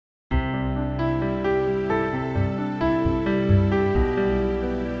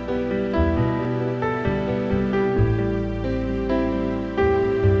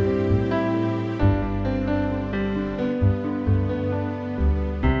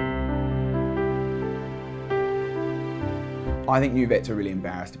I think new vets are really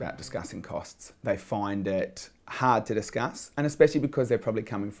embarrassed about discussing costs. They find it hard to discuss, and especially because they're probably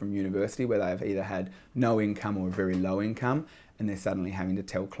coming from university where they've either had no income or very low income, and they're suddenly having to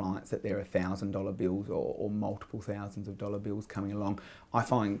tell clients that there are $1,000 bills or multiple thousands of dollar bills coming along. I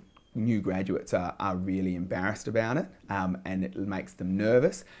find new graduates are really embarrassed about it, and it makes them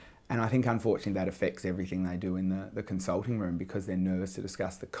nervous. And I think unfortunately that affects everything they do in the consulting room because they're nervous to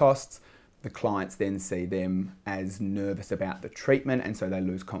discuss the costs. The clients then see them as nervous about the treatment, and so they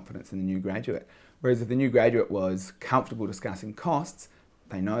lose confidence in the new graduate. Whereas if the new graduate was comfortable discussing costs,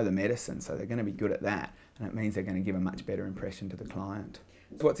 they know the medicine, so they're going to be good at that, and it means they're going to give a much better impression to the client.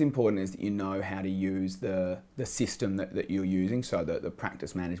 So what's important is that you know how to use the system that you're using, so the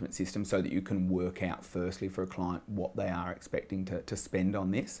practice management system, so that you can work out firstly for a client what they are expecting to spend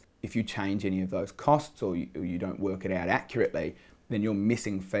on this. If you change any of those costs or you don't work it out accurately, then you're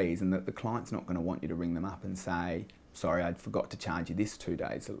missing fees, and the client's not going to want you to ring them up and say, sorry, I forgot to charge you this 2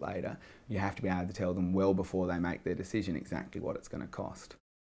 days later. You have to be able to tell them well before they make their decision exactly what it's going to cost.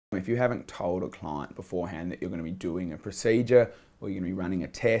 If you haven't told a client beforehand that you're going to be doing a procedure or you're going to be running a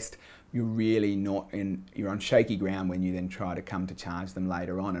test, you're really you're on shaky ground when you then try to come to charge them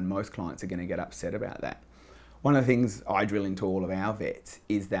later on, and most clients are going to get upset about that. One of the things I drill into all of our vets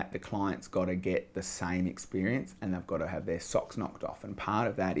is that the client's got to get the same experience and they've got to have their socks knocked off. And part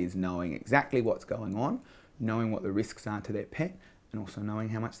of that is knowing exactly what's going on, knowing what the risks are to their pet, and also knowing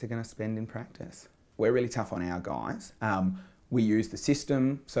how much they're going to spend in practice. We're really tough on our guys. We use the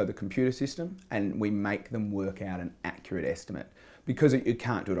system, so the computer system, and we make them work out an accurate estimate because you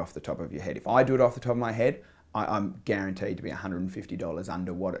can't do it off the top of your head. If I do it off the top of my head, I'm guaranteed to be $150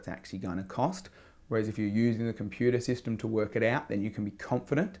 under what it's actually going to cost. Whereas if you're using the computer system to work it out, then you can be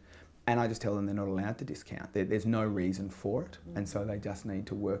confident. And I just tell them they're not allowed to discount. There's no reason for it. And so they just need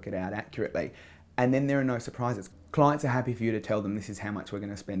to work it out accurately. And then there are no surprises. Clients are happy for you to tell them this is how much we're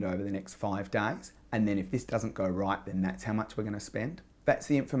going to spend over the next 5 days. And then if this doesn't go right, then that's how much we're going to spend. That's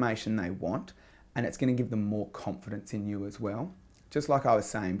the information they want. And it's going to give them more confidence in you as well. Just like I was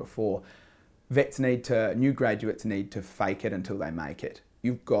saying before, new graduates need to fake it until they make it.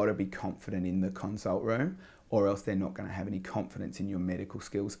 You've got to be confident in the consult room, or else they're not going to have any confidence in your medical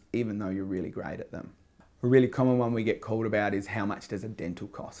skills, even though you're really great at them. A really common one we get called about is how much does a dental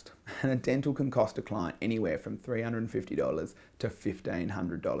cost? And a dental can cost a client anywhere from $350 to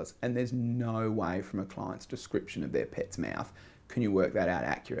 $1,500. And there's no way from a client's description of their pet's mouth can you work that out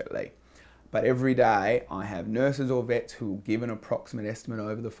accurately. But every day I have nurses or vets who will give an approximate estimate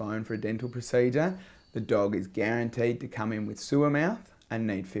over the phone for a dental procedure. The dog is guaranteed to come in with sewer mouth and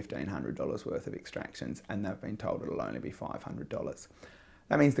need $1,500 worth of extractions, and they've been told it'll only be $500.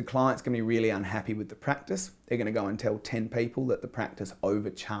 That means the client's going to be really unhappy with the practice. They're going to go and tell 10 people that the practice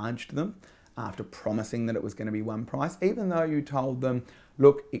overcharged them after promising that it was going to be one price, even though you told them,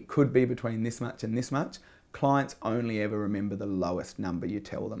 look, it could be between this much and this much. Clients only ever remember the lowest number you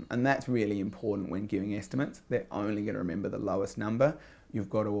tell them, and that's really important when giving estimates. They're only going to remember the lowest number. You've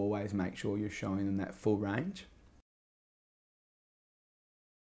got to always make sure you're showing them that full range.